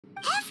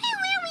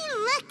Everywhere we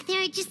look,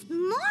 there are just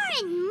more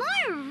and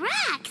more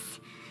rocks.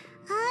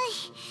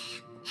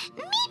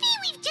 Maybe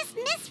we've just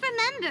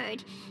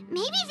misremembered.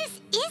 Maybe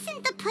this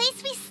isn't the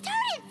place we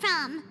started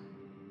from.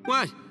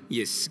 What?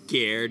 You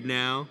scared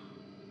now?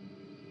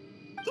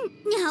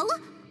 No,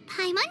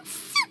 Paimon's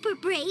super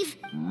brave.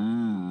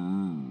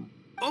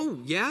 Oh,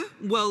 yeah?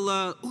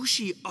 Well,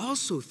 Ushi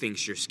also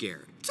thinks you're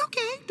scared. It's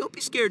okay. Don't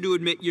be scared to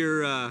admit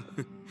you're,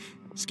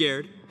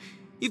 scared.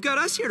 You've got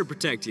us here to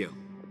protect you.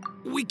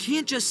 We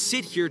can't just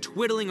sit here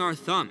twiddling our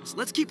thumbs.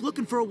 Let's keep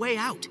looking for a way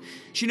out.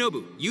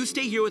 Shinobu, you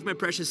stay here with my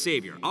precious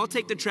savior. I'll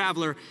take the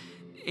Traveler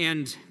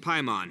and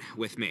Paimon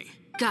with me.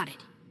 Got it.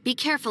 Be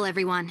careful,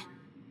 everyone.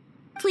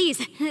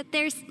 Please,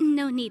 there's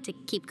no need to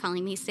keep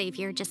calling me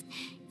savior. Just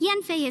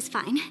Yanfei is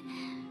fine.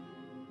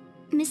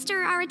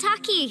 Mr.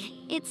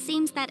 Arataki, it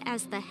seems that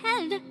as the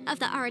head of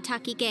the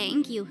Arataki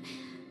gang, you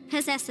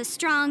possess a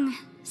strong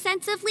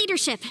sense of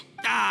leadership.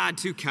 Ah,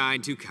 too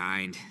kind, too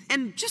kind.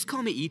 And just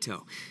call me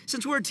Itto.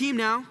 Since we're a team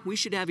now, we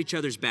should have each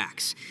other's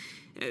backs.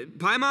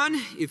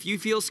 Paimon, if you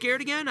feel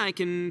scared again, I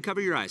can cover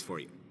your eyes for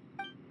you.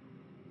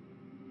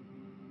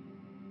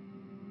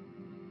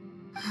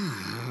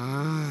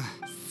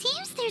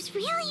 Seems there's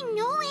really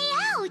no way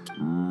out.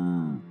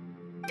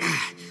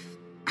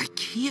 I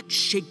can't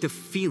shake the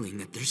feeling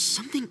that there's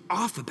something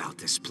off about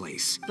this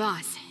place.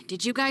 Boss,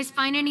 did you guys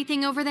find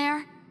anything over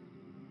there?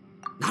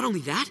 Not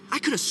only that, I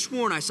could have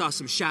sworn I saw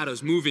some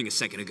shadows moving a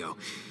second ago.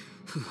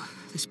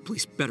 This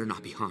place better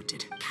not be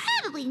haunted.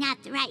 Probably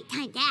not the right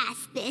time to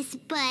ask this,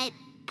 but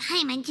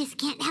Paimon just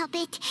can't help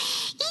it.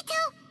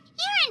 Itto,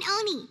 you're an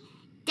Oni.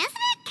 Doesn't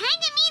that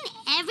kind of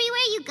mean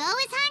everywhere you go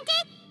is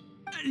haunted?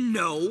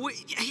 No,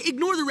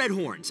 ignore the red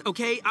horns,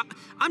 okay?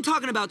 I'm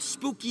talking about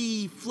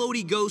spooky,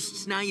 floaty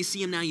ghosts. Now you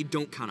see them, now you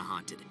don't kind of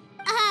haunted.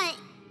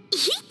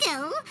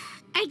 Itto,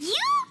 are you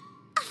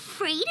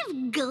afraid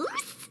of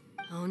ghosts?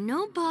 Oh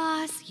no,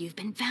 boss. You've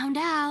been found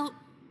out.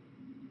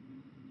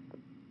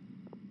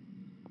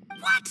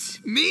 What?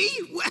 Me?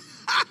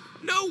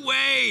 No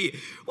way!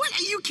 What,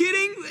 are you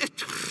kidding?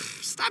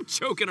 Stop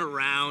joking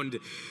around.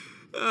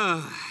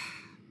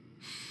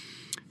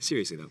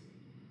 Seriously, though.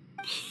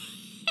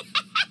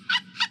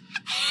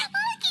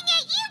 Looking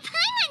at you,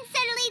 Paimon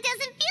suddenly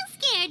doesn't feel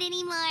scared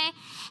anymore.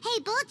 Hey,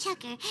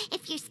 Bullchucker,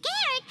 if you're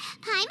scared,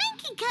 Paimon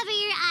can cover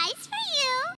your eyes for you.